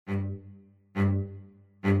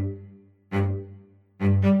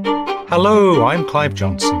Hello, I'm Clive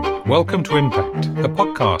Johnson. Welcome to Impact, a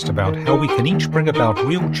podcast about how we can each bring about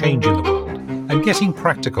real change in the world and getting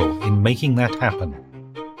practical in making that happen.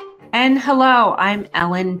 And hello, I'm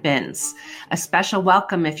Ellen Binns. A special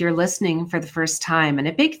welcome if you're listening for the first time, and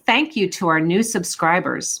a big thank you to our new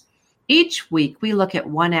subscribers. Each week, we look at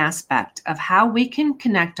one aspect of how we can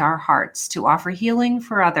connect our hearts to offer healing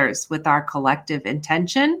for others with our collective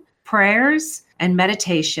intention, prayers, and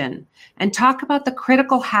meditation, and talk about the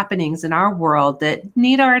critical happenings in our world that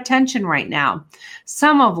need our attention right now,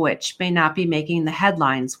 some of which may not be making the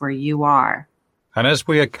headlines where you are. And as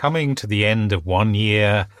we are coming to the end of 1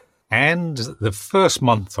 year, and the first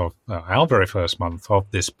month of, our very first month of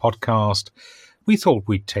this podcast, we thought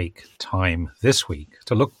we'd take time this week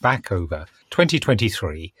to look back over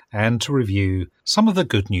 2023 and to review some of the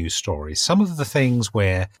good news stories, some of the things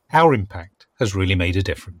where our impact has really made a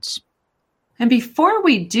difference. And before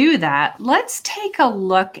we do that, let's take a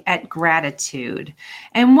look at gratitude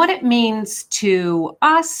and what it means to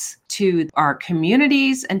us, to our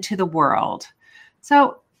communities, and to the world.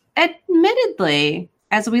 So, admittedly,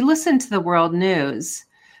 as we listen to the world news,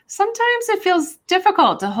 sometimes it feels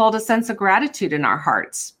difficult to hold a sense of gratitude in our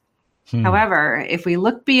hearts. However, if we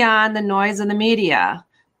look beyond the noise of the media,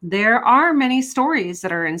 there are many stories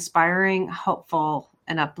that are inspiring, hopeful,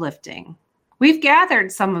 and uplifting. We've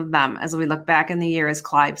gathered some of them as we look back in the year, as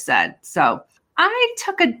Clive said. So I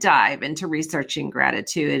took a dive into researching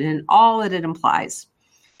gratitude and all that it implies.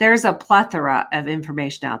 There's a plethora of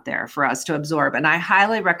information out there for us to absorb, and I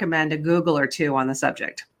highly recommend a Google or two on the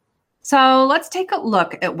subject. So let's take a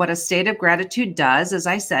look at what a state of gratitude does, as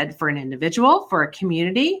I said, for an individual, for a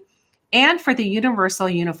community, and for the universal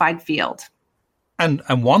unified field. And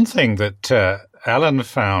one thing that Ellen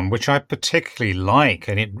found, which I particularly like,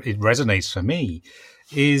 and it resonates for me,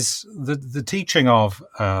 is the teaching of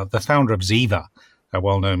the founder of Ziva, a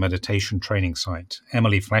well-known meditation training site,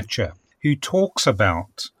 Emily Fletcher, who talks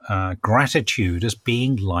about gratitude as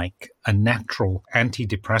being like a natural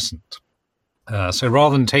antidepressant. So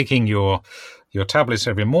rather than taking your tablets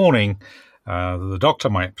every morning, the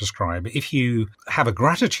doctor might prescribe, if you have a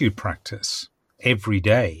gratitude practice every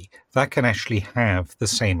day, that can actually have the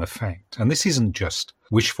same effect. And this isn't just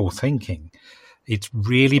wishful thinking. It's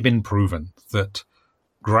really been proven that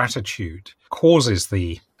gratitude causes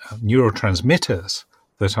the neurotransmitters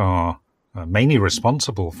that are mainly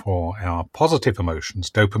responsible for our positive emotions,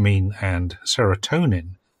 dopamine and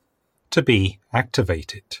serotonin, to be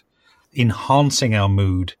activated, enhancing our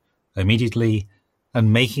mood immediately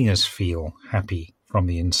and making us feel happy from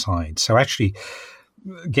the inside. So actually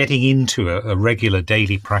getting into a regular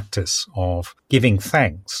daily practice of giving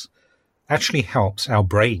thanks actually helps our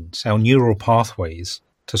brains, our neural pathways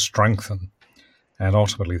to strengthen. And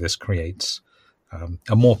ultimately this creates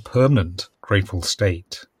a more permanent grateful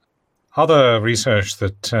state. Other research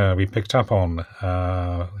that we picked up on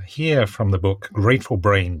here from the book Grateful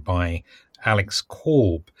Brain by Alex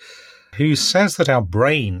Korb, who says that our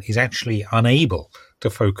brain is actually unable to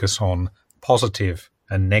focus on positive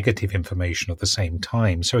and negative information at the same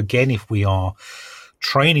time. So again, if we are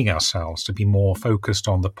training ourselves to be more focused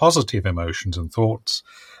on the positive emotions and thoughts,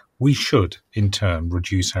 we should in turn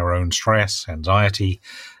reduce our own stress, anxiety,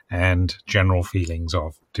 and general feelings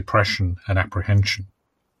of depression and apprehension.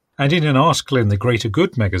 And in an article in the Greater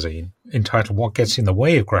Good magazine entitled What Gets in the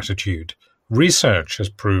Way of Gratitude, research has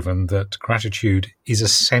proven that gratitude is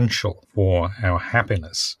essential for our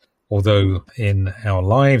happiness. Although in our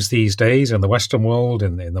lives these days, in the Western world,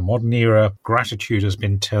 in the modern era, gratitude has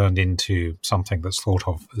been turned into something that's thought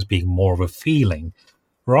of as being more of a feeling,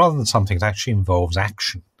 rather than something that actually involves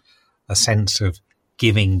action, a sense of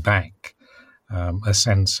giving back, a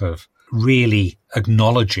sense of really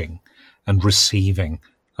acknowledging and receiving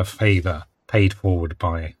a favor paid forward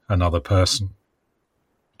by another person.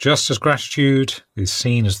 Just as gratitude is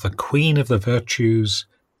seen as the queen of the virtues,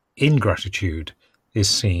 ingratitude is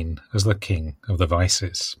seen as the king of the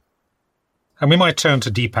vices. And we might turn to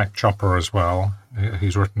Deepak Chopra as well,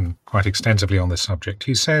 who's written quite extensively on this subject,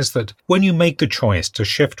 who says that when you make the choice to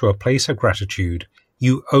shift to a place of gratitude,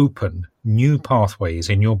 you open new pathways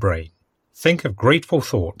in your brain. Think of grateful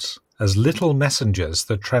thoughts as little messengers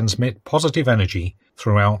that transmit positive energy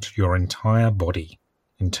throughout your entire body.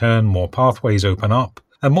 In turn, more pathways open up,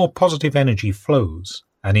 and more positive energy flows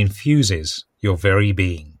and infuses your very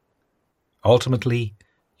being. Ultimately,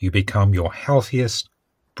 you become your healthiest,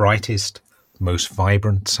 brightest, most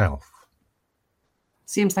vibrant self.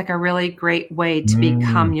 Seems like a really great way to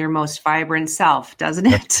become your most vibrant self, doesn't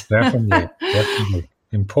it? Definitely.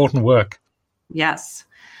 Important work. Yes.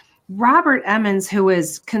 Robert Emmons, who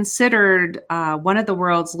is considered one of the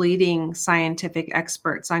world's leading scientific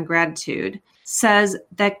experts on gratitude, says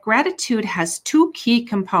that gratitude has two key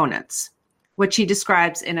components, which he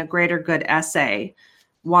describes in A Greater Good essay,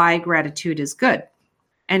 Why Gratitude is Good.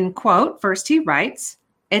 And quote, first he writes,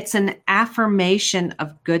 "It's an affirmation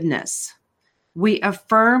of goodness. We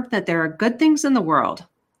affirm that there are good things in the world,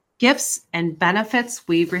 gifts and benefits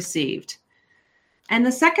we've received. And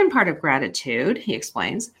the second part of gratitude," he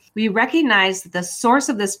explains, "we recognize that the source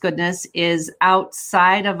of this goodness is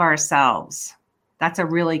outside of ourselves." That's a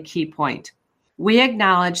really key point. We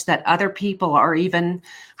acknowledge that other people or even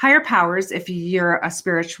higher powers, if you're a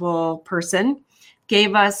spiritual person,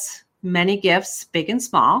 gave us many gifts, big and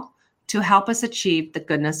small, to help us achieve the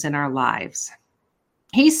goodness in our lives.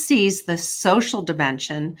 He sees the social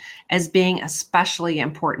dimension as being especially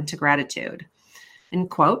important to gratitude. And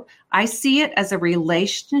quote, "I see it as a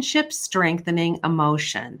relationship strengthening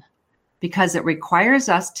emotion because it requires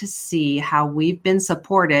us to see how we've been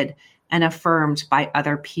supported and affirmed by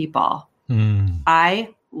other people."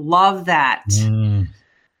 I love that.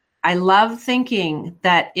 I love thinking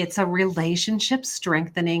that it's a relationship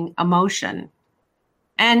strengthening emotion.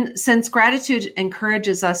 And since gratitude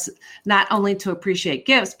encourages us not only to appreciate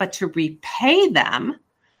gifts, but to repay them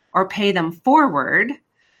or pay them forward,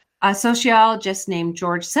 a sociologist named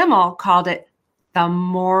George Simmel called it the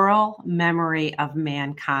moral memory of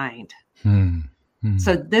mankind.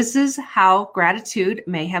 So this is how gratitude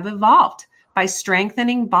may have evolved, by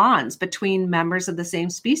strengthening bonds between members of the same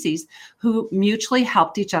species who mutually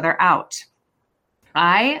helped each other out.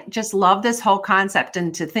 I just love this whole concept,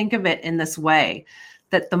 and to think of it in this way,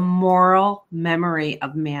 that the moral memory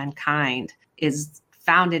of mankind is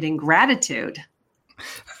founded in gratitude.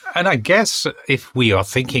 And I guess if we are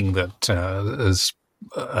thinking that, as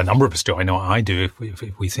a number of us do, I know I do,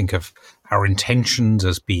 if we think of our intentions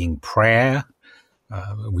as being prayer,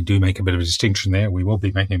 we do make a bit of a distinction there. We will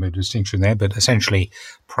be making a bit of a distinction there, but essentially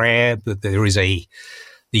prayer, that there is the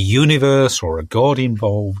universe or a God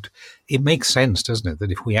involved. It makes sense, doesn't it,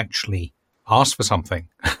 that if we actually ask for something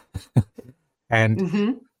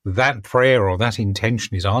and that prayer or that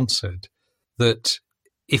intention is answered, that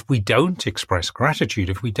if we don't express gratitude,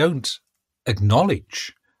 if we don't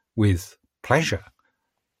acknowledge with pleasure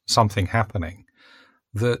something happening,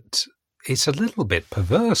 that it's a little bit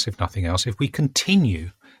perverse, if nothing else, if we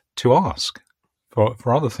continue to ask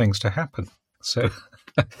for other things to happen. So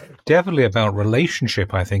definitely about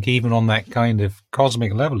relationship, I think, even on that kind of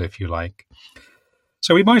cosmic level, if you like.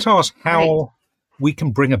 So we might ask how we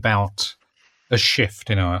can bring about a shift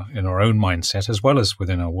in our own mindset, as well as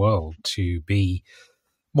within our world, to be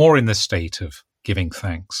more in the state of giving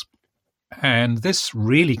thanks. And this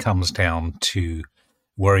really comes down to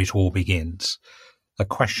where it all begins, a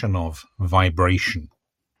question of vibration.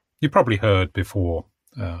 You probably heard before,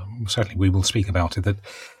 certainly we will speak about it, that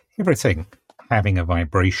everything having a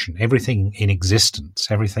vibration, everything in existence,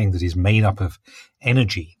 everything that is made up of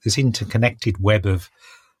energy, this interconnected web of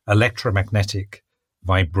electromagnetic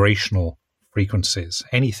vibrational frequencies,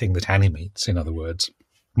 anything that animates, in other words,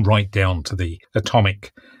 right down to the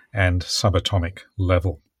atomic and subatomic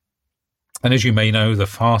level. And as you may know, the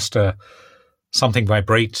faster something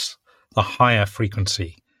vibrates, the higher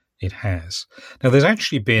frequency it has. Now, there's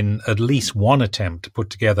actually been at least one attempt to put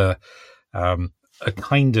together a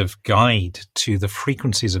kind of guide to the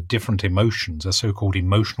frequencies of different emotions, a so-called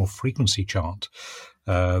emotional frequency chart.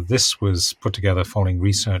 This was put together following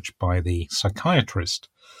research by the psychiatrist,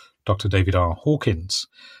 Dr. David R. Hawkins,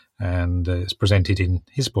 and it's presented in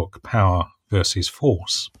his book, Power versus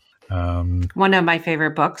Force. One of my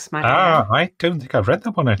favorite books. I don't think I've read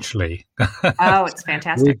that one, actually. Oh, it's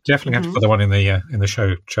fantastic. We definitely have to put that one in the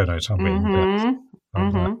show notes, aren't we?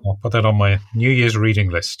 I'll put that on my New Year's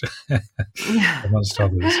reading list, amongst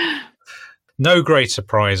others. No great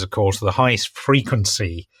surprise, of course, the highest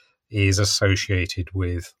frequency is associated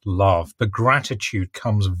with love, but gratitude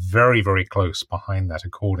comes very, very close behind that,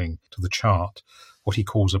 according to the chart. What he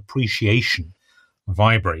calls appreciation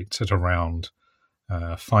vibrates at around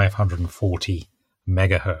 540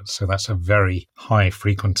 megahertz. So that's a very high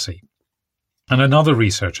frequency. And another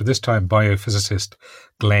researcher, this time biophysicist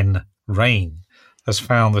Glenn Rain, has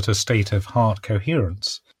found that a state of heart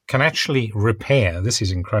coherence can actually repair, this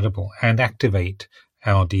is incredible, and activate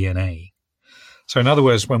our DNA. So in other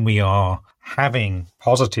words, when we are having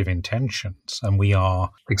positive intentions and we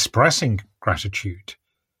are expressing gratitude,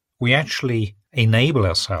 we actually enable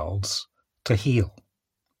ourselves to heal.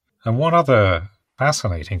 And one other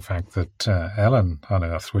fascinating fact that Ellen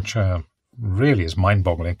unearthed, which really is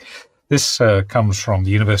mind-boggling, this comes from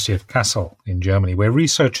the University of Kassel in Germany, where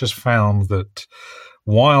researchers found that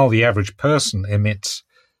while the average person emits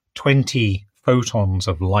 20 photons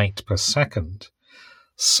of light per second,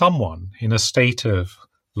 someone in a state of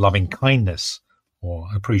loving kindness or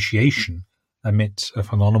appreciation emits a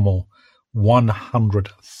phenomenal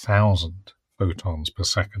 100,000 photons per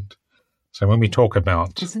second. So when we talk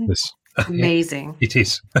about this, amazing, it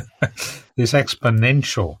is this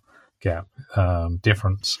exponential gap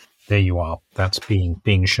difference. There you are. That's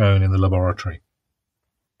being shown in the laboratory.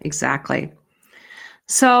 Exactly.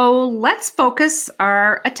 So let's focus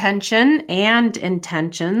our attention and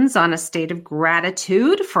intentions on a state of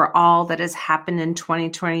gratitude for all that has happened in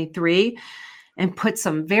 2023 and put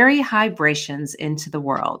some very high vibrations into the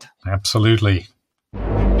world. Absolutely.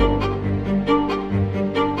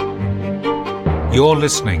 You're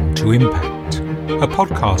listening to Impact, a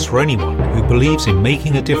podcast for anyone who believes in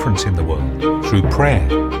making a difference in the world through prayer,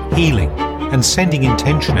 healing, and sending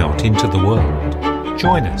intention out into the world.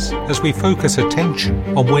 Join us as we focus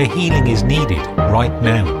attention on where healing is needed right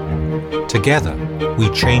now. Together, we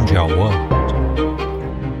change our world.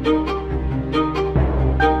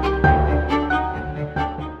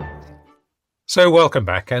 So welcome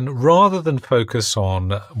back, and rather than focus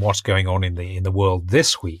on what's going on in the world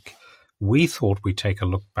this week, we thought we'd take a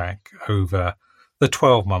look back over the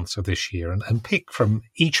 12 months of this year and pick from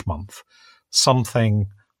each month something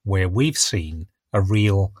where we've seen a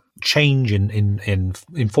real change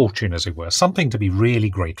in fortune, as it were, something to be really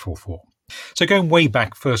grateful for. So going way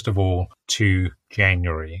back, first of all, to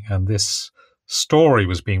January, and this story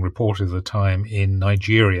was being reported at the time in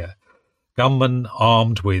Nigeria. Gunmen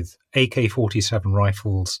armed with AK-47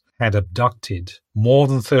 rifles had abducted more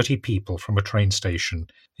than 30 people from a train station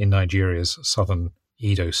in Nigeria's southern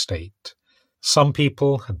Edo state. Some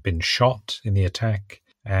people had been shot in the attack,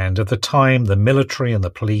 and at the time the military and the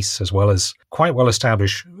police, as well as quite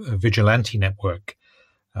well-established vigilante network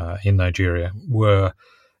in Nigeria, were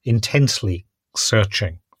intensely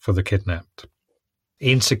searching for the kidnapped.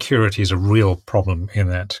 Insecurity is a real problem in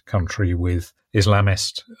that country, with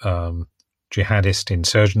Islamist jihadist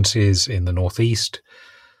insurgencies in the northeast,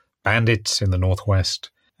 bandits in the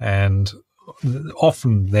northwest, and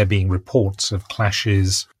often there being reports of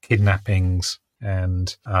clashes, kidnappings,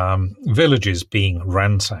 and villages being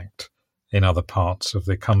ransacked in other parts of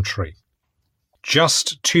the country.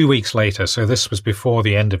 Just 2 weeks later, so this was before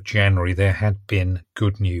the end of January, there had been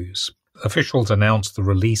good news. Officials announced the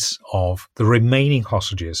release of the remaining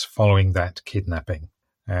hostages following that kidnapping.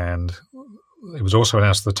 And it was also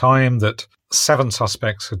announced at the time that 7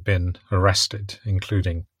 suspects had been arrested,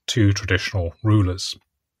 including 2 traditional rulers.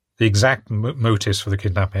 The exact motives for the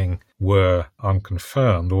kidnapping were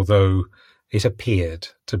unconfirmed, although it appeared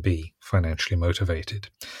to be financially motivated.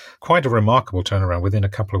 Quite a remarkable turnaround within a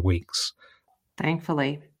couple of weeks.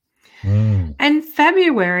 Thankfully. And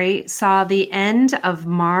February saw the end of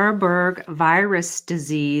Marburg virus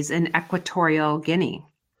disease in Equatorial Guinea.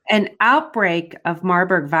 An outbreak of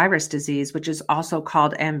Marburg virus disease, which is also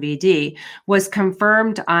called MVD, was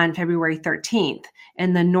confirmed on February 13th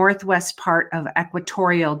in the northwest part of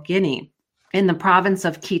Equatorial Guinea in the province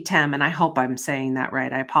of Kitem. And I hope I'm saying that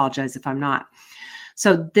right. I apologize if I'm not.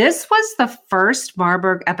 So this was the first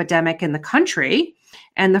Marburg epidemic in the country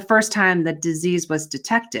and the first time the disease was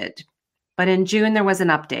detected. But in June, there was an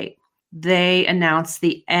update. They announced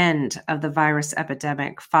the end of the virus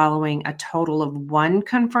epidemic following a total of 1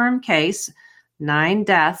 confirmed case, 9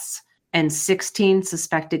 deaths, and 16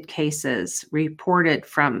 suspected cases reported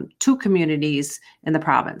from 2 communities in the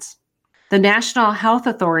province. The national health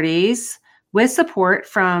authorities, with support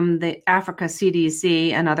from the Africa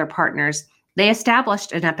CDC and other partners, they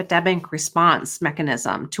established an epidemic response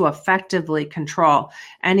mechanism to effectively control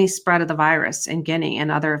any spread of the virus in Guinea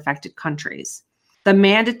and other affected countries. The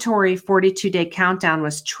mandatory 42-day countdown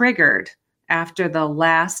was triggered after the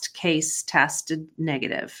last case tested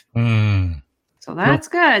negative. So that's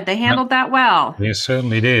good. They handled that well. They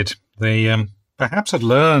certainly did. They perhaps had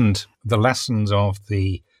learned the lessons of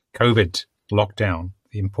the COVID lockdown,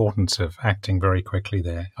 the importance of acting very quickly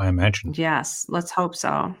there, I imagine. Yes, let's hope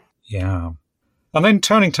so. Yeah. And then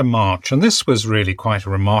turning to March, and this was really quite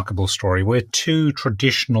a remarkable story where 2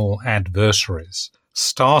 traditional adversaries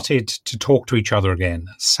started to talk to each other again,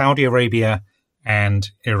 Saudi Arabia and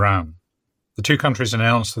Iran. The 2 countries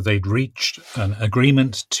announced that they'd reached an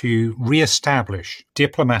agreement to re-establish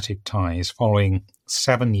diplomatic ties following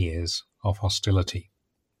 7 years of hostility.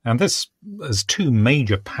 And this, as 2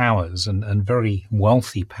 major powers and very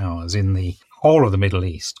wealthy powers in the whole of the Middle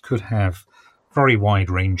East, could have very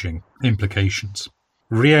wide-ranging implications.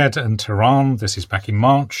 Riyadh and Tehran, this is back in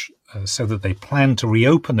March, said that they plan to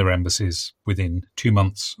reopen their embassies within 2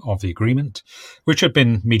 months of the agreement, which had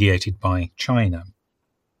been mediated by China.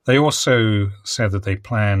 They also said that they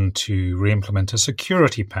plan to re-implement a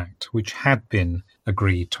security pact, which had been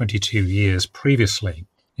agreed 22 years previously,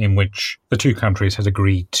 in which the two countries had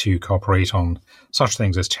agreed to cooperate on such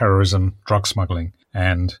things as terrorism, drug smuggling,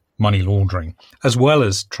 and money laundering, as well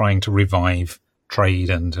as trying to revive trade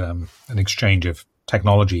and an exchange of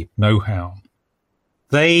technology know-how.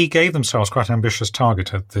 They gave themselves quite an ambitious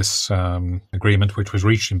target at this agreement, which was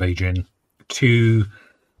reached in Beijing, to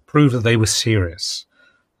prove that they were serious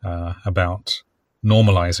about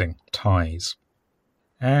normalizing ties.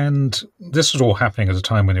 And this was all happening at a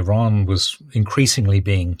time when Iran was increasingly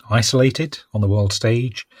being isolated on the world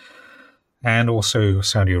stage. And also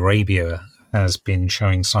Saudi Arabia has been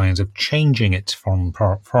showing signs of changing its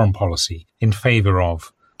foreign policy in favor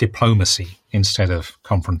of diplomacy instead of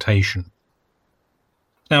confrontation.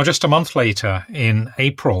 Now, just a month later, in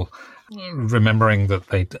April, remembering that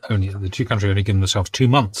the two countries had only given themselves 2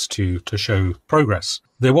 months to show progress,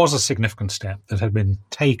 there was a significant step that had been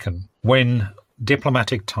taken when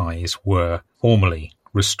diplomatic ties were formally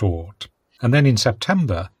restored. And then in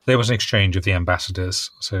September, there was an exchange of the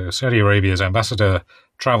ambassadors. So Saudi Arabia's ambassador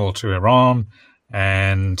traveled to Iran,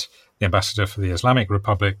 and the ambassador for the Islamic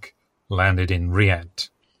Republic landed in Riyadh.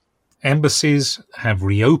 Embassies have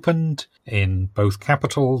reopened in both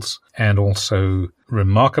capitals, and also,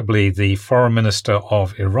 remarkably, the foreign minister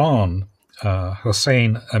of Iran,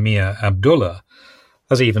 Hossein Amir Abdullah,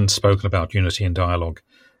 has even spoken about unity and dialogue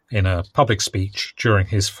in a public speech during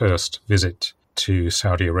his first visit to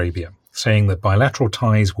Saudi Arabia, saying that bilateral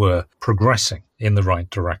ties were progressing in the right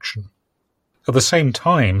direction. At the same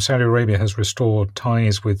time, Saudi Arabia has restored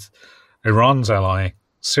ties with Iran's ally,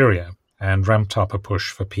 Syria, and ramped up a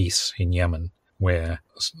push for peace in Yemen, where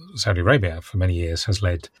Saudi Arabia for many years has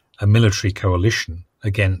led a military coalition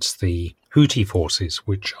against the Houthi forces,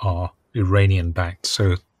 which are Iranian-backed.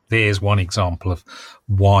 So there's one example of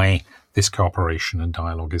why this cooperation and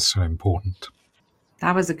dialogue is so important.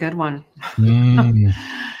 That was a good one. Mm.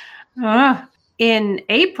 In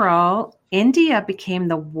April, India became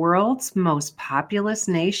the world's most populous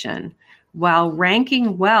nation while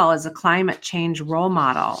ranking well as a climate change role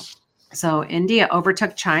model. So India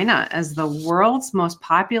overtook China as the world's most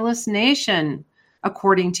populous nation,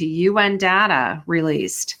 according to UN data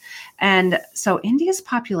released. And so India's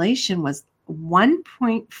population was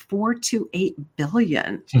 1.428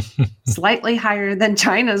 billion, slightly higher than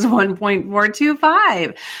China's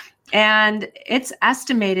 1.425. And it's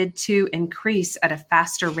estimated to increase at a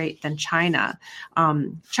faster rate than China.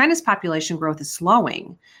 China's population growth is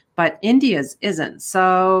slowing, but India's isn't.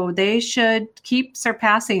 So they should keep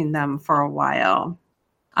surpassing them for a while.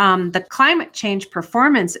 The Climate Change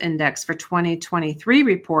Performance Index for 2023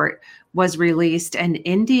 report was released, and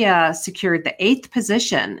India secured the 8th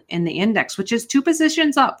position in the index, which is 2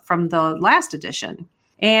 positions up from the last edition.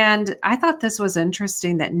 And I thought this was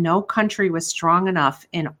interesting that no country was strong enough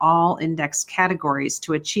in all index categories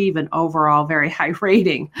to achieve an overall very high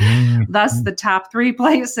rating. Thus, the top 3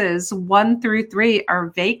 places, 1 through 3, are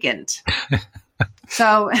vacant.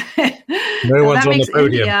 So no one's on the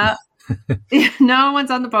podium. No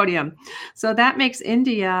one's on the podium. So that makes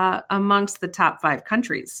India amongst the top 5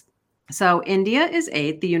 countries. So India is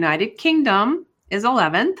 8th, the United Kingdom is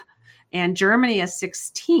 11th, and Germany is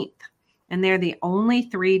 16th. And they're the only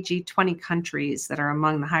 3 G20 countries that are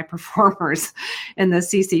among the high performers in the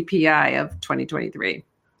CCPI of 2023.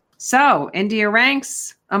 So India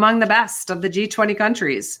ranks among the best of the G20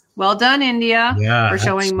 countries. Well done, India, for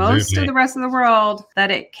showing most of the rest of the world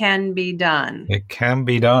that it can be done. It can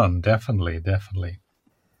be done, definitely.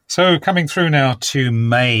 So coming through now to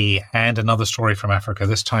May, and another story from Africa,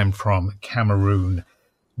 this time from Cameroon,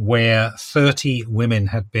 where 30 women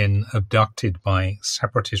had been abducted by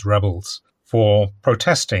separatist rebels for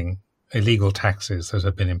protesting illegal taxes that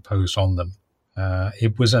had been imposed on them.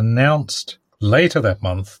 It was announced later that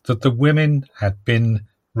month that the women had been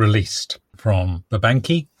released from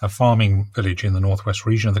Babanki, a farming village in the northwest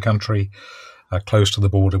region of the country, close to the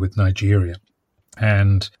border with Nigeria.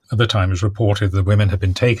 And at the time it was reported the women had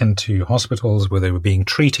been taken to hospitals where they were being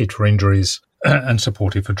treated for injuries and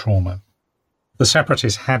supported for trauma. The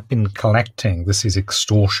separatists had been collecting, this is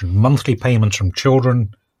extortion, monthly payments from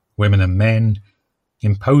children, women and men,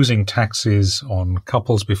 imposing taxes on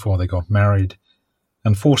couples before they got married,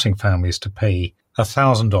 and forcing families to pay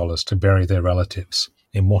 $1,000 to bury their relatives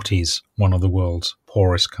in what is one of the world's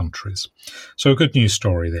poorest countries. So a good news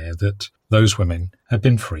story there that those women had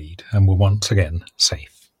been freed and were once again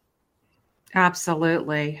safe.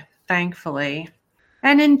 Absolutely, thankfully.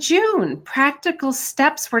 And in June, practical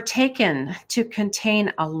steps were taken to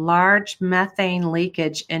contain a large methane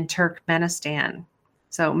leakage in Turkmenistan.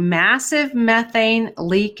 So massive methane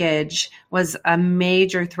leakage was a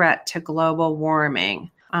major threat to global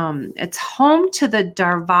warming. It's home to the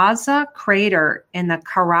Darvaza crater in the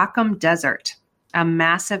Karakum Desert, a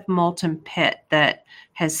massive molten pit that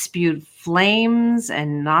has spewed flames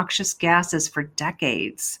and noxious gases for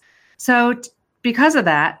decades. So because of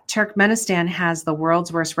that, Turkmenistan has the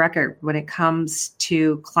world's worst record when it comes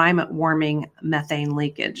to climate warming methane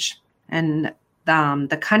leakage. And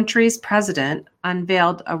the country's president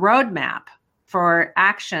unveiled a roadmap for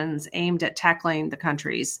actions aimed at tackling the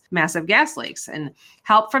country's massive gas leaks. And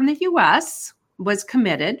help from the U.S. was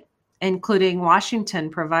committed, including Washington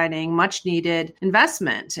providing much needed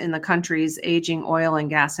investment in the country's aging oil and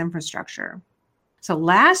gas infrastructure. So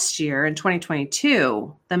last year in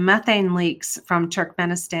 2022, the methane leaks from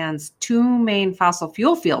Turkmenistan's two main fossil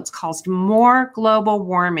fuel fields caused more global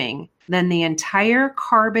warming than the entire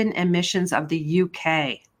carbon emissions of the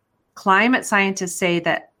UK. Climate scientists say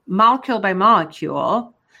that molecule by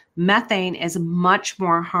molecule, methane is much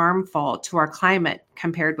more harmful to our climate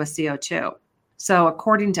compared with CO2. So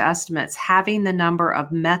according to estimates, having the number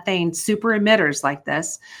of methane super emitters like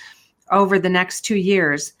this over the next 2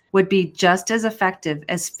 years would be just as effective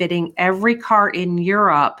as fitting every car in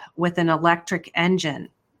Europe with an electric engine.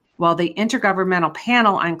 Well, the Intergovernmental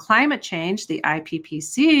Panel on Climate Change, the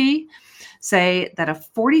IPCC, say that a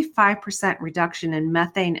 45% reduction in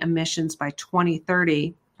methane emissions by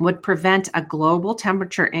 2030 would prevent a global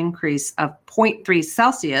temperature increase of 0.3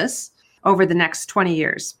 Celsius over the next 20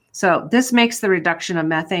 years. So this makes the reduction of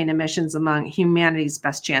methane emissions among humanity's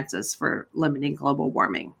best chances for limiting global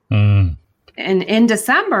warming. And in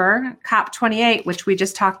December, COP28, which we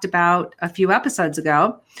just talked about a few episodes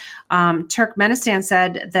ago, Turkmenistan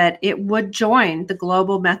said that it would join the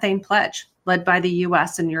global methane pledge led by the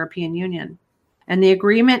U.S. and European Union. And the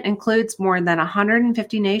agreement includes more than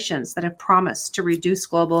 150 nations that have promised to reduce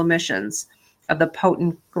global emissions of the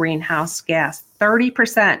potent greenhouse gas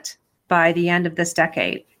 30% by the end of this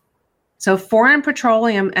decade. So foreign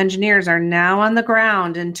petroleum engineers are now on the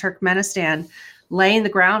ground in Turkmenistan, laying the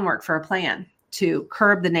groundwork for a plan to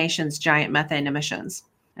curb the nation's giant methane emissions.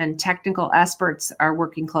 And technical experts are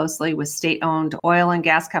working closely with state-owned oil and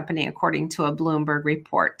gas company, according to a Bloomberg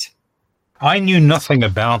report. I knew nothing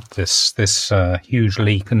about this huge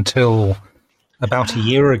leak until about a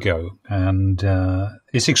year ago, and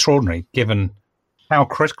it's extraordinary given how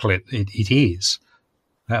critical it is.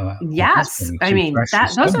 Yes, I mean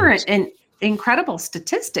those are incredible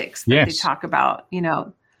statistics that they talk about.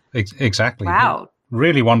 Exactly. Wow.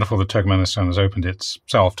 Really wonderful that Turkmenistan has opened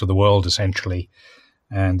itself to the world, essentially,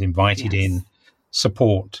 and invited in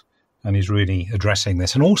support and is really addressing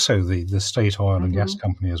this. And also the state oil and gas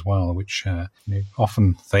company as well, which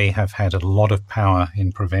often they have had a lot of power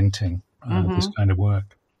in preventing this kind of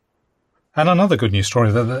work. And another good news story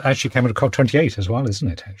that actually came out of COP28 as well, isn't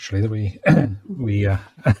it, actually, that we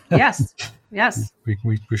Yes.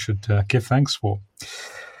 we should give thanks for.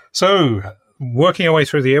 So, working our way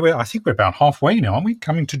through the year, I think we're about halfway now, aren't we?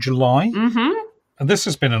 Coming to July. And this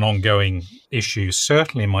has been an ongoing issue,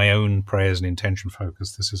 certainly in my own prayers and intention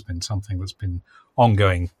focus. This has been something that's been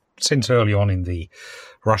ongoing since early on in the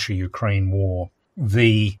Russia-Ukraine war.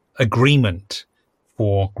 The agreement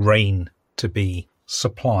for grain to be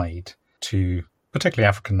supplied to particularly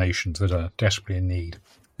African nations that are desperately in need.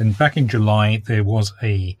 And back in July, there was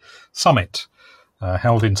a summit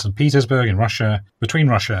held in St. Petersburg in Russia, between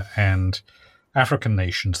Russia and African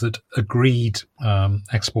nations that agreed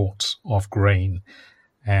exports of grain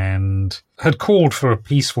and had called for a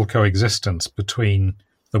peaceful coexistence between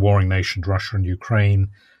the warring nations, Russia and Ukraine,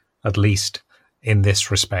 at least in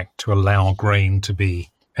this respect, to allow grain to be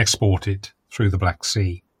exported through the Black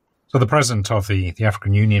Sea. So the president of the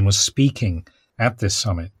African Union was speaking at this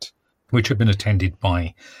summit, which had been attended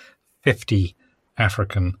by 50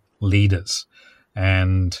 African leaders.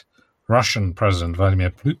 And Russian President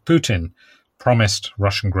Vladimir Putin promised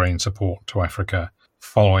Russian grain support to Africa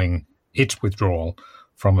following its withdrawal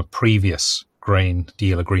from a previous grain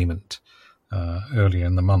deal agreement earlier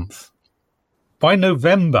in the month. By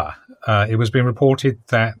November, it was being reported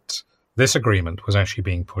that this agreement was actually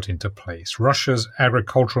being put into place. Russia's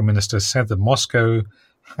agricultural minister said that Moscow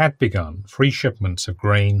had begun free shipments of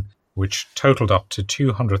grain, which totaled up to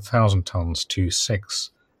 200,000 tons to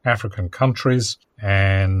 6 African countries.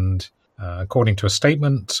 And according to a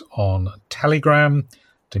statement on Telegram,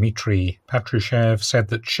 Dmitry Patrushev said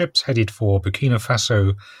that ships headed for Burkina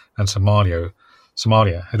Faso and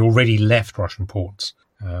Somalia had already left Russian ports,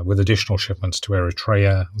 with additional shipments to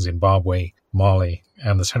Eritrea, Zimbabwe, Mali,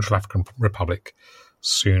 and the Central African Republic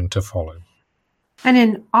soon to follow. And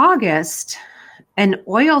in August, an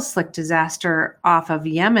oil slick disaster off of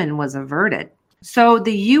Yemen was averted. So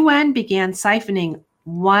the UN began siphoning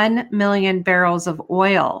 1 million barrels of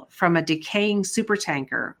oil from a decaying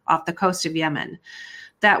supertanker off the coast of Yemen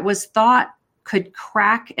that was thought could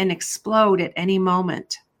crack and explode at any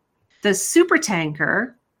moment. The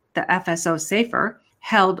supertanker, the FSO Safer,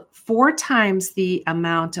 held 4 times the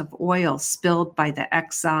amount of oil spilled by the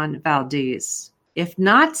Exxon Valdez. If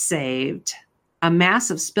not saved, a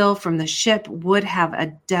massive spill from the ship would have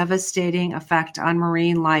a devastating effect on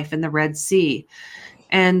marine life in the Red Sea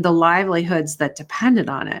and the livelihoods that depended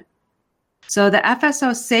on it. So the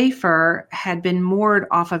FSO Safer had been moored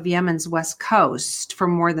off of Yemen's west coast for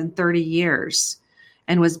more than 30 years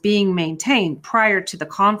and was being maintained prior to the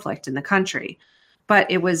conflict in the country, but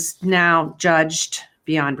it was now judged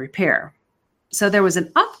beyond repair. So there was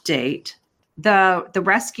an update. The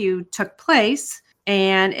rescue took place,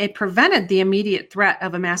 and it prevented the immediate threat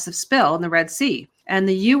of a massive spill in the Red Sea. And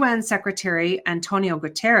the UN Secretary Antonio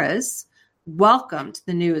Guterres welcomed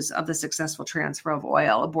the news of the successful transfer of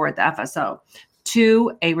oil aboard the FSO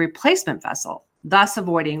to a replacement vessel, thus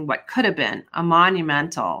avoiding what could have been a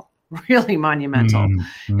monumental, really monumental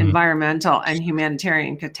environmental and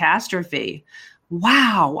humanitarian catastrophe.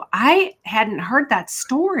 Wow, I hadn't heard that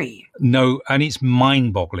story. No, and it's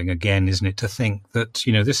mind-boggling again, isn't it, to think that,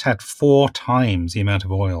 this had 4 times the amount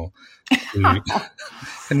of oil.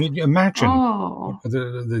 And you imagine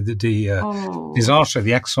the disaster of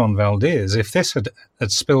the Exxon Valdez, if this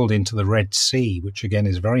had spilled into the Red Sea, which again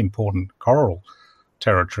is very important coral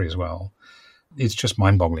territory as well, it's just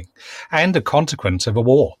mind-boggling. And a consequence of a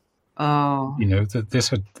war.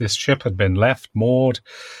 That this ship had been left moored,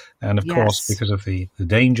 and of course, because of the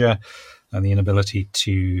danger and the inability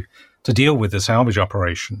to deal with the salvage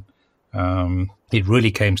operation, it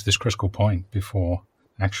really came to this critical point before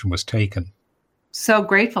action was taken. So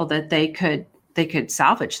grateful that they could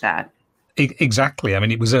salvage that. Exactly. I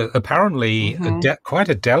mean, it was apparently quite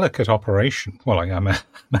a delicate operation. Well, I imagine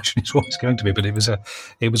it's always going to be, but it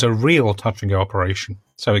was a real touch and go operation.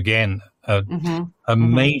 So again, a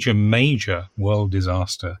major world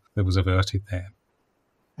disaster that was averted there.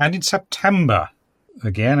 And in September,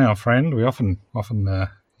 again, our friend, we often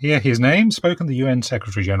hear his name spoken, the UN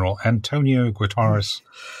Secretary General Antonio Guterres,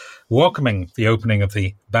 welcoming the opening of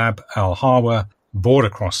the Bab al-Hawa border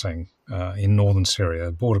crossing in northern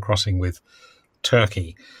Syria, border crossing with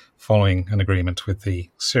Turkey, following an agreement with the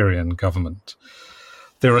Syrian government.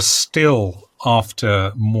 There are still,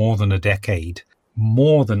 after more than a decade,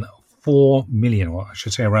 more than 4 million, or I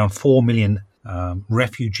should say around 4 million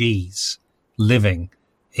refugees living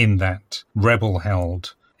in that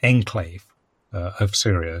rebel-held enclave of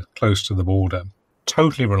Syria, close to the border,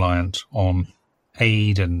 totally reliant on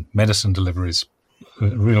aid and medicine deliveries, a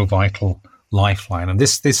real vital lifeline. And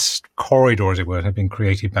this corridor, as it were, had been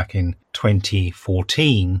created back in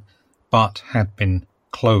 2014, but had been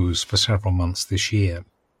closed for several months this year.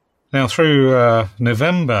 Now, through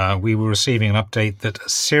November, we were receiving an update that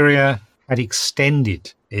Syria had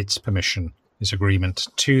extended its permission, its agreement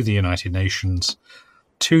to the United Nations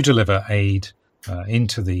to deliver aid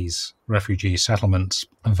into these refugee settlements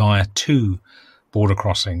via 2 border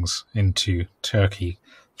crossings into Turkey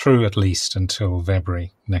through at least until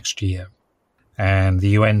February next year. And the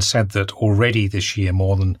UN said that already this year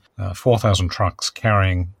more than 4,000 trucks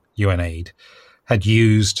carrying UN aid had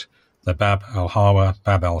used the Bab al-Hawa,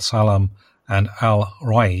 Bab al-Salam, and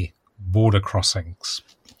al-Rai border crossings.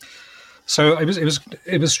 So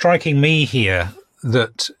it was striking me here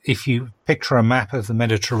that if you picture a map of the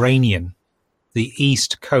Mediterranean, the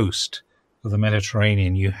east coast of the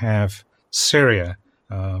Mediterranean, you have Syria,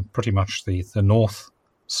 pretty much the north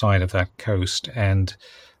side of that coast, and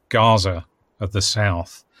Gaza at the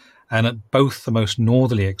south. And at both the most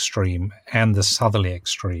northerly extreme and the southerly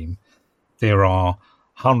extreme, there are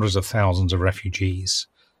hundreds of thousands of refugees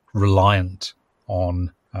reliant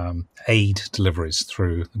on aid deliveries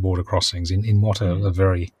through the border crossings in what are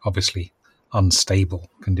very obviously unstable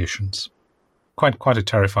conditions. Quite a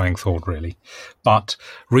terrifying thought, really. But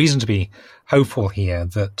reason to be hopeful here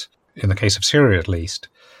that, in the case of Syria at least,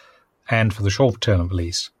 and for the short term at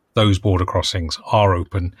least, those border crossings are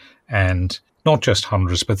open, and not just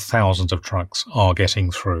hundreds but thousands of trucks are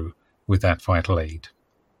getting through with that vital aid.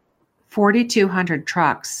 4,200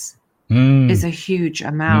 trucks is a huge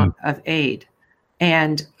amount of aid.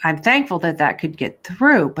 And I'm thankful that could get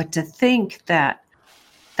through. But to think that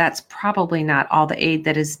that's probably not all the aid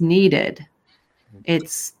that is needed,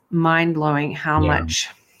 it's mind-blowing how much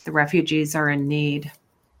the refugees are in need.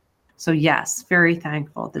 So yes, very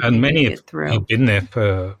thankful that they get through. And many have been there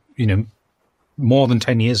for, more than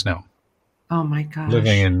 10 years now. Oh my gosh.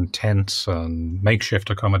 living in tents and makeshift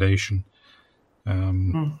accommodation.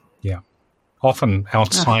 Yeah. Often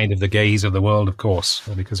outside of the gaze of the world, of course,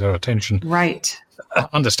 because our attention,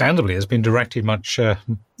 understandably, has been directed much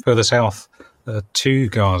further south to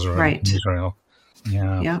Gaza and Israel.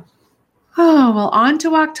 Yeah. Oh, well, on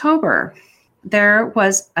to October. There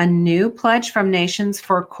was a new pledge from nations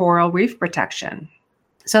for coral reef protection.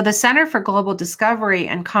 So the Center for Global Discovery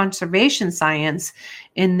and Conservation Science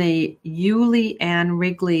in the Yulee Ann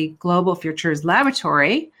Wrigley Global Futures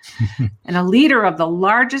Laboratory and a leader of the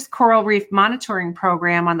largest coral reef monitoring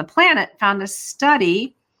program on the planet found a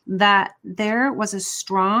study that there was a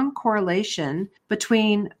strong correlation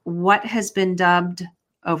between what has been dubbed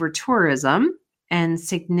over-tourism and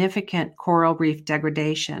significant coral reef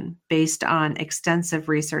degradation based on extensive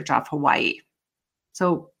research off Hawaii.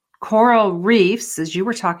 So coral reefs, as you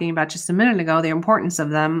were talking about just a minute ago, the importance of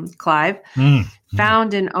them, Clive,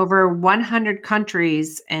 found in over 100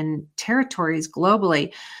 countries and territories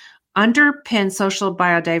globally, underpin social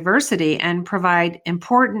biodiversity and provide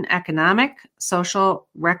important economic, social,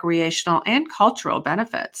 recreational, and cultural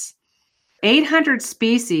benefits. 800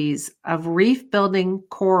 species of reef-building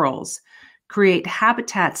corals create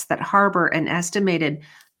habitats that harbor an estimated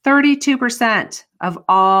 32% of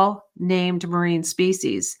all named marine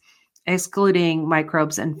species, excluding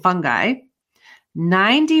microbes and fungi.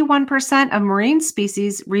 91% of marine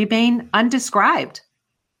species remain undescribed.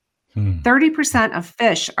 30% of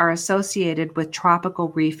fish are associated with tropical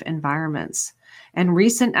reef environments. And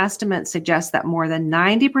recent estimates suggest that more than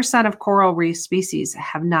 90% of coral reef species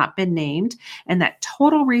have not been named, and that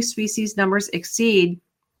total reef species numbers exceed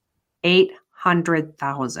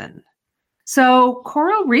 800,000. So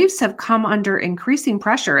coral reefs have come under increasing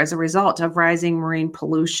pressure as a result of rising marine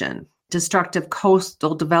pollution, destructive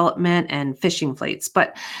coastal development, and fishing fleets.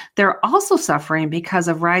 But they're also suffering because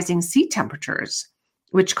of rising sea temperatures,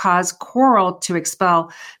 which cause coral to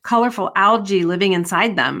expel colorful algae living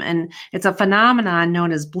inside them. And it's a phenomenon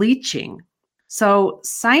known as bleaching. So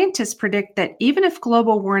scientists predict that even if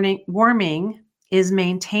global warming is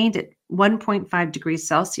maintained at 1.5 degrees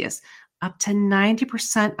Celsius, up to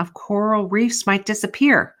 90% of coral reefs might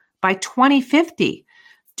disappear by 2050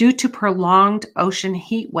 due to prolonged ocean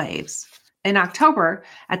heat waves. In October,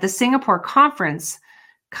 at the Singapore conference,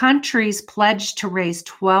 countries pledged to raise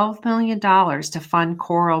 $12 million to fund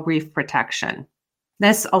coral reef protection.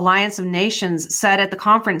 This Alliance of Nations said at the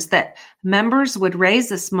conference that members would raise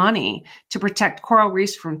this money to protect coral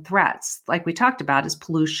reefs from threats, like we talked about, as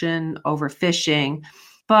pollution, overfishing.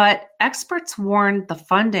 But experts warned the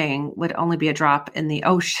funding would only be a drop in the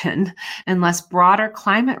ocean unless broader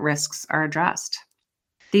climate risks are addressed.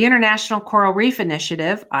 The International Coral Reef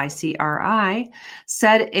Initiative, ICRI,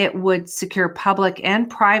 said it would secure public and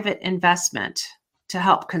private investment to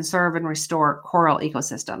help conserve and restore coral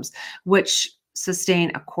ecosystems, which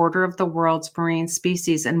sustain a quarter of the world's marine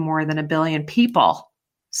species and more than 1 billion people.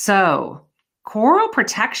 So, coral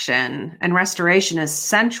protection and restoration is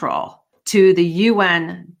central to the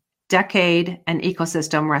UN Decade and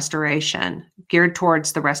Ecosystem Restoration, geared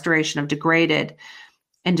towards the restoration of degraded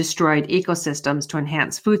and destroyed ecosystems to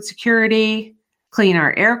enhance food security, clean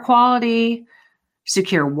our air quality,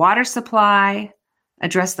 secure water supply,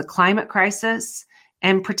 address the climate crisis,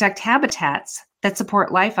 and protect habitats that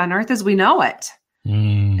support life on Earth as we know it.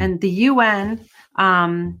 And the UN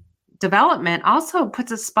development also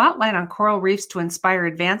puts a spotlight on coral reefs to inspire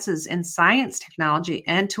advances in science, technology,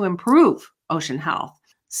 and to improve ocean health.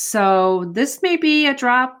 So this may be a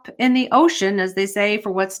drop in the ocean, as they say,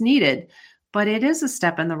 for what's needed, but it is a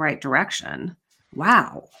step in the right direction.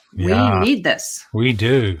 Wow. Yeah, we need this. We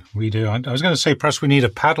do. I was going to say perhaps we need a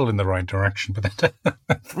paddle in the right direction, but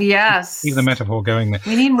yes. Keep the metaphor going there.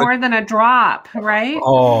 We need more than a drop, right?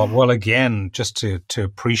 Oh, well, again, just to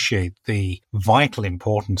appreciate the vital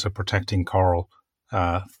importance of protecting coral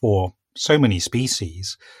for so many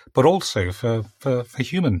species, but also for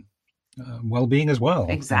human well-being as well.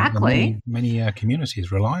 Exactly. Many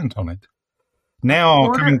communities reliant on it. Now, a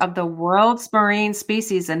quarter of the world's marine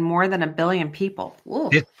species and more than 1 billion people.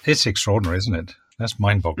 It's extraordinary, isn't it? That's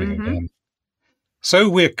mind-boggling again. So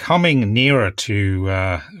we're coming nearer to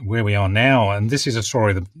where we are now, and this is a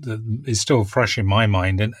story that is still fresh in my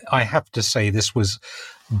mind. And I have to say, this was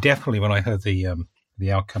definitely, when I heard the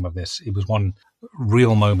outcome of this, it was one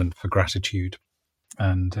real moment for gratitude.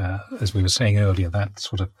 And as we were saying earlier, that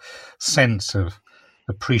sort of sense of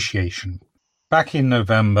appreciation. Back in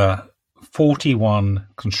November, 41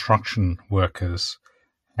 construction workers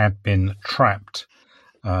had been trapped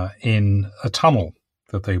in a tunnel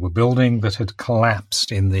that they were building that had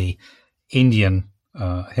collapsed in the Indian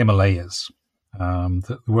Himalayas.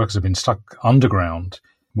 The workers had been stuck underground,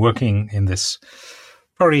 working in this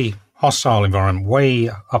very hostile environment way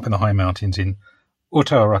up in the high mountains in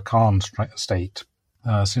Uttarakhand state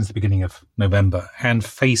since the beginning of November, and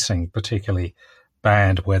facing particularly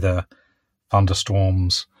bad weather,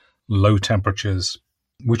 thunderstorms, low temperatures,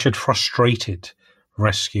 which had frustrated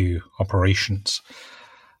rescue operations.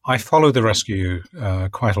 I followed the rescue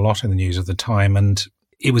quite a lot in the news at the time, and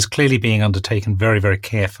it was clearly being undertaken very, very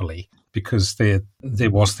carefully because there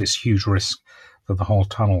was this huge risk that the whole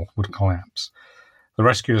tunnel would collapse. The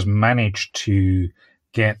rescuers managed to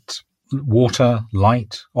get water,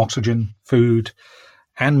 light, oxygen, food,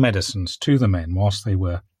 and medicines to the men whilst they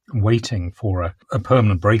were waiting for a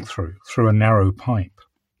permanent breakthrough through a narrow pipe.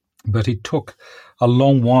 But it took a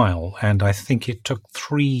long while, and I think it took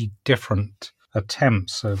 3 different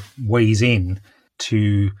attempts of ways in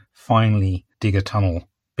to finally dig a tunnel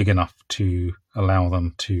big enough to allow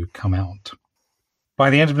them to come out. By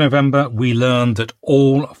the end of November, we learned that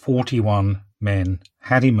all 41 men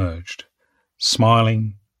had emerged,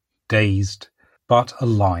 smiling, dazed, but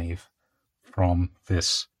alive from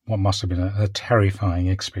this, what must have been a terrifying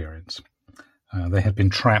experience. They had been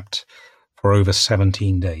trapped for over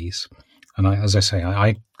 17 days. And as I say,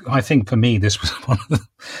 I think for me, this was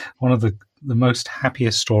one of the most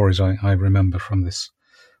happiest stories I remember from this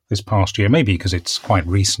past year, maybe because it's quite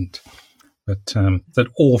recent. But that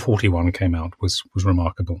all 41 came out was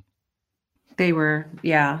remarkable. They were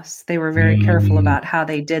very careful about how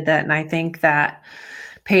they did that. And I think that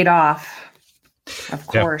paid off, of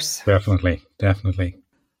course. Definitely.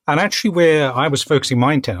 And actually where I was focusing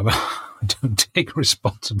my time, I don't take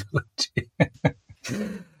responsibility.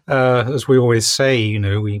 As we always say,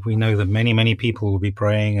 we know that many, many people will be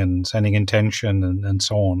praying and sending intention and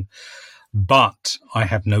so on. But I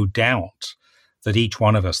have no doubt that each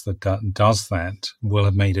one of us that does that will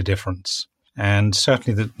have made a difference. And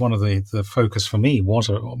certainly that one of the focus for me was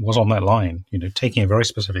on that line, taking a very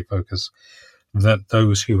specific focus that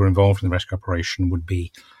those who were involved in the rescue operation would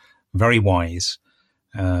be very wise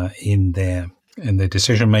in their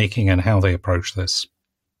decision-making and how they approach this.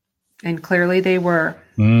 And clearly they were.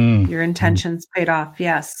 Your intentions paid off,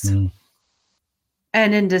 yes.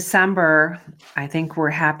 And in December, I think we're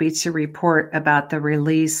happy to report about the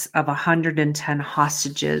release of 110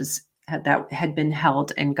 hostages that had been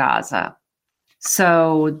held in Gaza.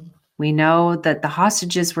 So we know that the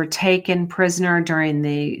hostages were taken prisoner during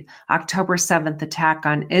the October 7th attack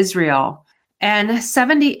on Israel. And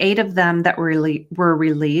 78 of them that were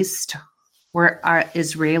released were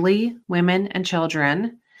Israeli women and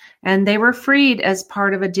children. And they were freed as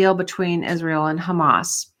part of a deal between Israel and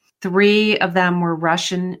Hamas. 3 of them were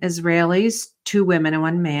Russian Israelis, 2 women and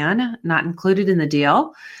 1 man, not included in the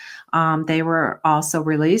deal. They were also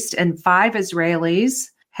released. And 5 Israelis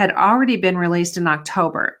had already been released in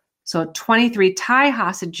October. So 23 Thai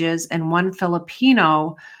hostages and 1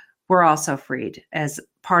 Filipino were also freed as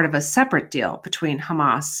part of a separate deal between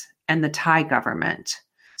Hamas and the Thai government.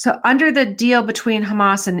 So under the deal between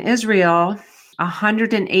Hamas and Israel,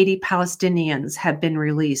 180 Palestinians have been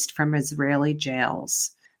released from Israeli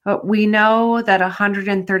jails. But we know that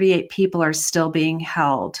 138 people are still being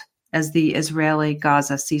held as the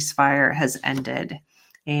Israeli-Gaza ceasefire has ended.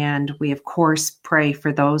 And we, of course, pray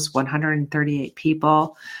for those 138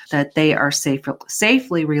 people that they are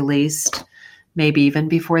safely released, maybe even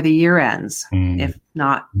before the year ends, if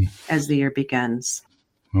not as the year begins.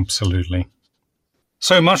 Absolutely.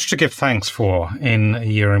 So much to give thanks for in a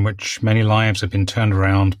year in which many lives have been turned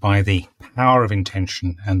around by the power of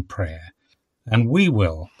intention and prayer. And we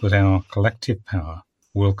will, that our collective power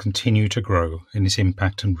will continue to grow in its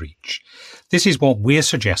impact and reach. This is what we're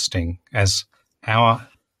suggesting as our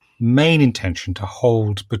main intention to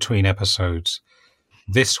hold between episodes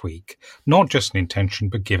this week. Not just an intention,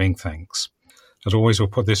 but giving thanks. As always, we'll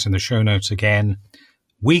put this in the show notes again.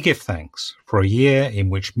 We give thanks for a year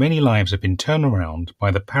in which many lives have been turned around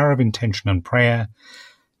by the power of intention and prayer,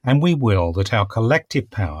 and we will that our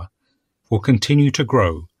collective power will continue to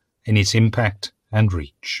grow in its impact and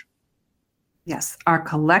reach. Yes, our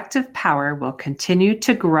collective power will continue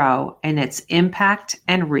to grow in its impact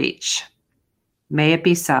and reach. May it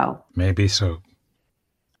be so. May it be so.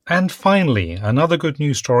 And finally, another good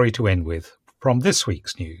news story to end with from this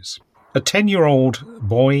week's news. A 10-year-old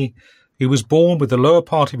boy who was born with the lower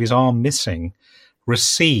part of his arm missing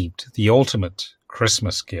received the ultimate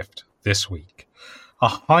Christmas gift this week, a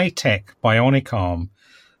high-tech bionic arm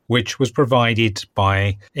which was provided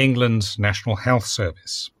by England's National Health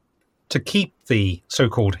Service. To keep the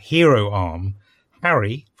so-called hero arm,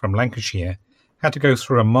 Harry from Lancashire had to go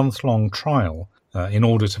through a month-long trial in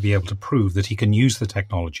order to be able to prove that he can use the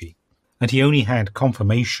technology. and he only had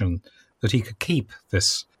confirmation that he could keep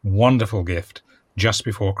this wonderful gift just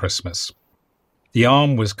before Christmas. The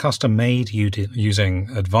arm was custom-made using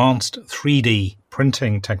advanced 3D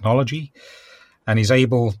printing technology, and he's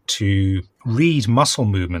able to read muscle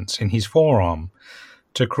movements in his forearm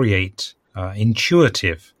to create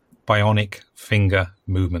intuitive bionic finger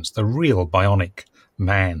movements, the real bionic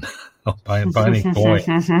man, bionic boy.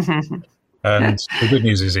 And the good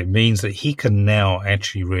news is it means that he can now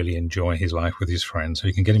actually really enjoy his life with his friends. So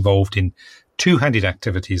he can get involved in two-handed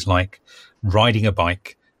activities like riding a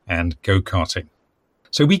bike and go-karting.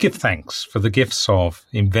 So we give thanks for the gifts of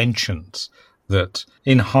inventions that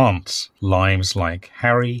enhance lives like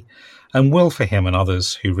Harry, and will for him and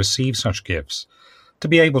others who receive such gifts to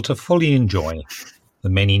be able to fully enjoy the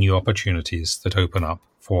many new opportunities that open up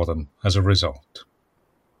for them as a result.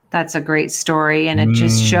 That's a great story, and it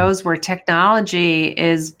just shows where technology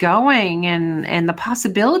is going and the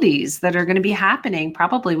possibilities that are going to be happening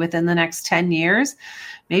probably within the next 10 years,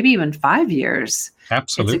 maybe even 5 years.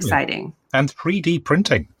 Absolutely. It's exciting. And 3D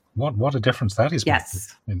printing. What a difference that is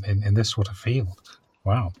yes. in this sort of field.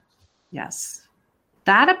 Wow. Yes.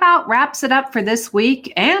 That about wraps it up for this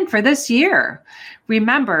week and for this year.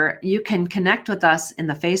 Remember, you can connect with us in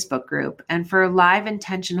the Facebook group and for live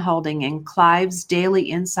intention holding in Clive's Daily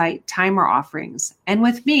Insight Timer offerings, and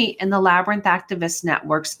with me in the Labyrinth Activist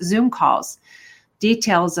Network's Zoom calls.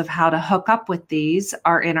 Details of how to hook up with these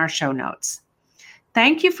are in our show notes.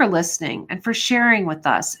 Thank you for listening and for sharing with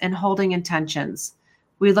us and holding intentions.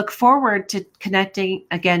 We look forward to connecting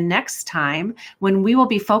again next time when we will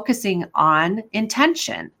be focusing on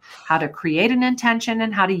intention, how to create an intention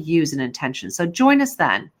and how to use an intention. So join us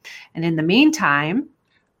then. And in the meantime,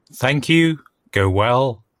 thank you, go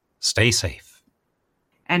well, stay safe.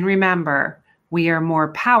 And remember, we are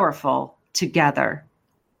more powerful together.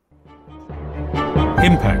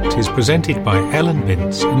 Impact is presented by Ellen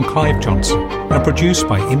Binns and Clive Johnson and produced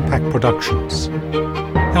by Impact Productions.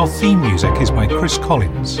 Our theme music is by Chris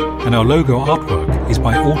Collins, and our logo artwork is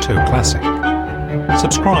by Auto Classic.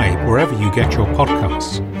 Subscribe wherever you get your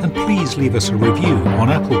podcasts, and please leave us a review on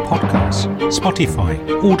Apple Podcasts, Spotify,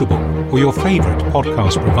 Audible, or your favorite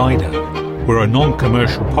podcast provider. We're a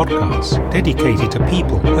non-commercial podcast dedicated to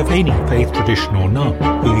people of any faith tradition or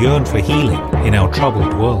none who yearn for healing in our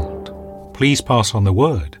troubled world. Please pass on the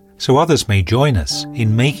word so others may join us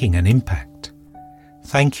in making an impact.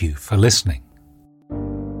 Thank you for listening.